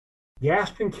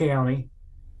Gaston County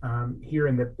here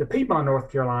in the Piedmont,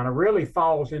 North Carolina, really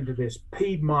falls into this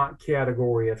Piedmont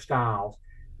category of styles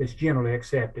that's generally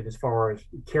accepted as far as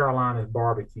Carolina's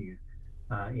barbecue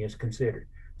is considered.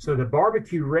 So the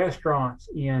barbecue restaurants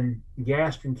in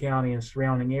Gaston County and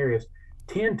surrounding areas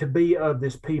tend to be of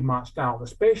this Piedmont style,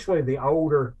 especially the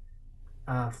older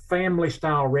family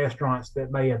style restaurants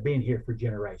that may have been here for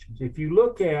generations. If you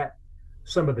look at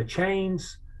some of the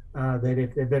chains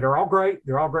that are all great,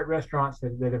 they're all great restaurants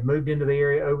that have moved into the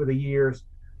area over the years.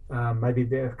 Maybe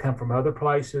they have come from other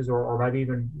places or maybe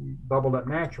even bubbled up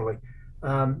naturally.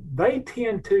 They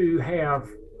tend to have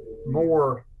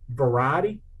more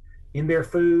variety in their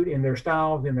food, in their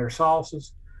styles, in their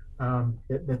sauces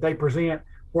that they present,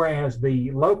 whereas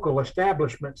the local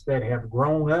establishments that have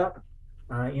grown up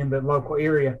in the local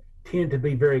area tend to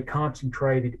be very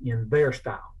concentrated in their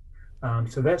style.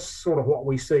 So that's sort of what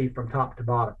we see from top to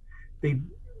bottom. The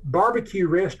barbecue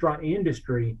restaurant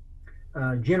industry,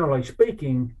 generally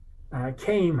speaking,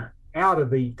 came out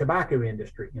of the tobacco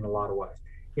industry in a lot of ways.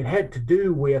 It had to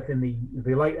do with, in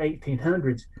the late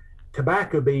 1800s,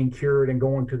 tobacco being cured and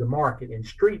going to the market, and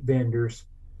street vendors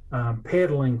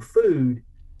peddling food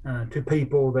to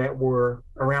people that were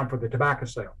around for the tobacco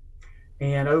sale.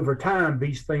 And over time,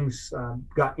 these things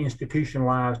got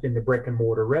institutionalized in the brick and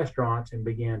mortar restaurants and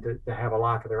began to have a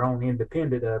life of their own,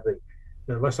 independent of the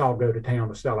let's all go to town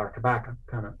to sell our tobacco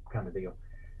kind of deal.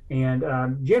 And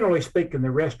generally speaking,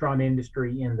 the restaurant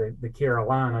industry in the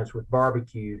Carolinas with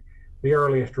barbecue, the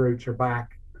earliest roots are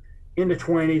back in the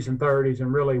 20s and 30s,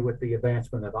 and really with the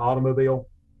advancement of the automobile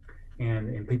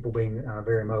and people being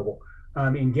very mobile.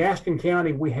 In Gaston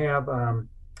County, we have,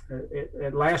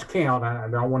 at last count, I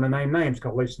don't want to name names because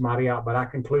I'll leave somebody out, but I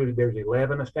concluded there's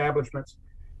 11 establishments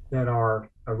that are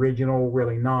original,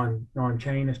 really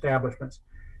non-chain establishments.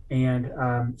 And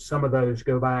some of those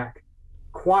go back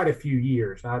quite a few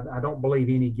years. I don't believe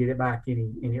any get it back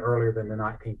any earlier than the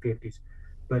 1950s.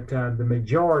 But the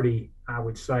majority, I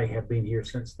would say, have been here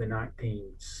since the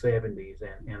 1970s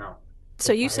and on.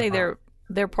 So you say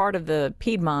they're part of the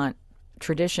Piedmont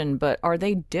tradition, but are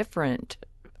they different?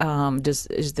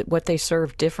 Is that what they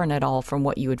serve different at all from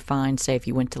what you would find, say, if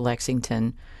you went to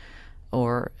Lexington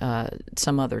or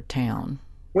some other town?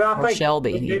 Well, I think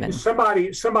Shelby even.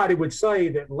 Somebody would say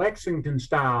that Lexington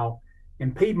style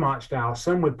and Piedmont style,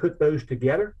 some would put those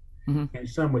together. Mm-hmm. And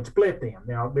some would split them.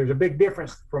 Now, there's a big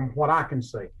difference from what I can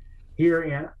see. Here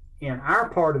in our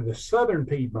part of the southern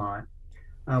Piedmont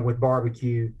with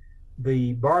barbecue,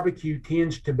 the barbecue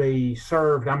tends to be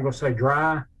served, I'm going to say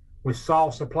dry, with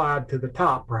sauce applied to the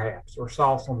top perhaps, or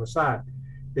sauce on the side.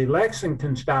 The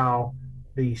Lexington style,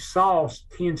 the sauce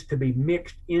tends to be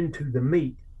mixed into the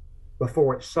meat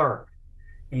before it's served.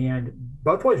 And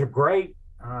both ways are great.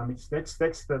 That's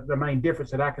the main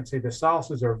difference that I can see. The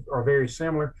sauces are very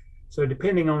similar. So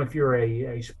depending on if you're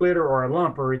a splitter or a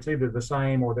lumper, it's either the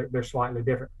same or they're slightly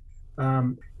different.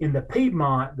 In the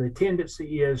Piedmont, the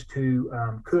tendency is to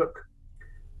cook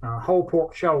whole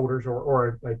pork shoulders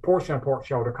or a portion of pork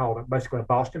shoulder called basically a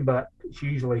Boston butt. It's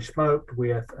usually smoked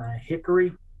with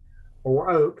hickory or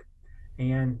oak.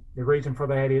 And the reason for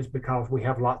that is because we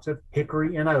have lots of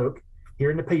hickory and oak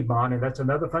here in the Piedmont. And that's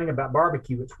another thing about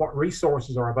barbecue. It's what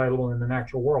resources are available in the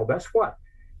natural world. That's what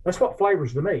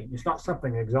flavors the meat. It's not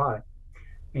something exotic.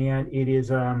 And it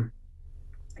is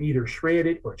either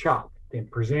shredded or chopped and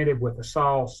presented with a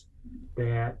sauce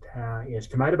that is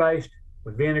tomato-based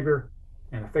with vinegar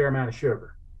and a fair amount of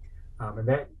sugar. And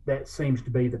that seems to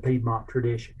be the Piedmont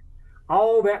tradition.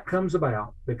 All that comes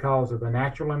about because of the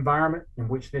natural environment in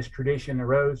which this tradition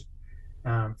arose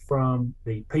from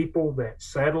the people that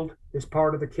settled this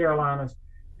part of the Carolinas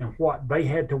and what they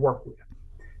had to work with.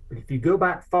 But if you go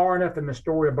back far enough in the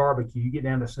story of barbecue, you get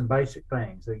down to some basic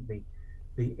things.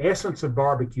 The essence of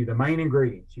barbecue, the main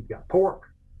ingredients, you've got pork,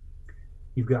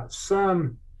 you've got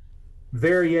some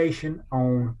variation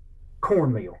on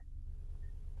cornmeal.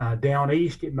 Down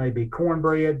east, it may be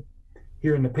cornbread.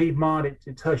 Here in the Piedmont,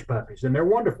 it's hush puppies, and they're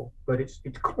wonderful, but it's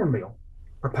cornmeal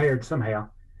prepared somehow,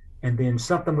 and then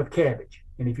something with cabbage.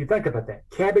 And if you think about that,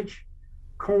 cabbage,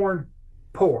 corn,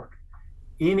 pork,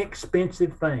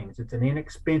 inexpensive things. It's an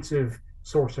inexpensive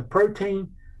source of protein.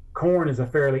 Corn is a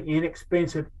fairly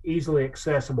inexpensive, easily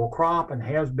accessible crop and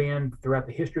has been throughout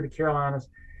the history of the Carolinas.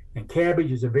 And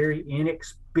cabbage is a very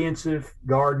inexpensive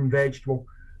garden vegetable,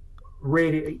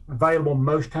 ready, available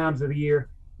most times of the year.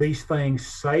 These things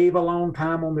save a long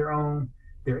time on their own.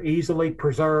 They're easily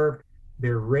preserved.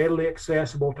 They're readily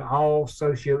accessible to all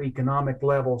socioeconomic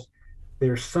levels.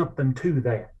 There's something to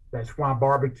that. That's why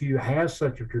barbecue has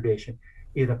such a tradition.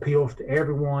 It appeals to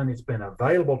everyone. It's been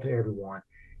available to everyone.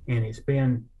 And it's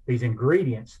been these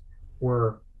ingredients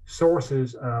were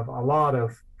sources of a lot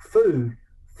of food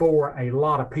for a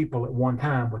lot of people at one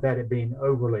time without it being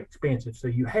overly expensive. So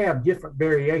you have different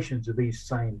variations of these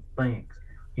same things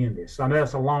in this. So I know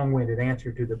that's a long-winded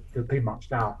answer to the Piedmont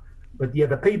style, but yeah,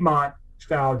 the Piedmont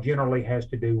style generally has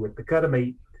to do with the cut of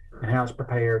meat and how it's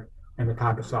prepared and the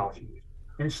type of sauce you use.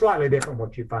 And it's slightly different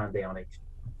what you find down east.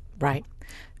 Right.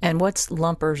 And what's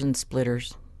lumpers and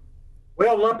splitters?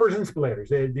 Well, lumpers and splitters.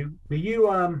 Do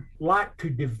you like to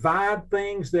divide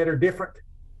things that are different,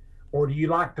 or do you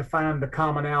like to find the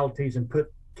commonalities and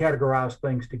categorize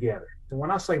things together? So when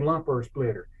I say lumper or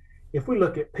splitter, if we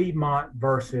look at Piedmont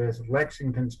versus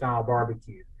Lexington style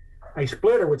barbecue, a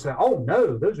splitter would say, "Oh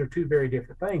no, those are two very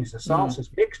different things. The sauce is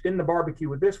mixed in the barbecue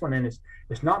with this one, and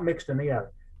it's not mixed in the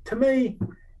other." To me,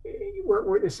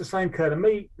 it's the same cut of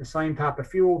meat, the same type of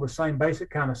fuel, the same basic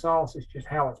kind of sauce. It's just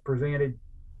how it's presented.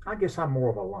 I guess I'm more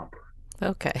of a lumper.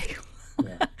 Okay.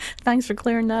 Yeah. Thanks for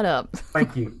clearing that up.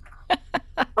 Thank you.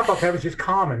 I thought that was just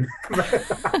common.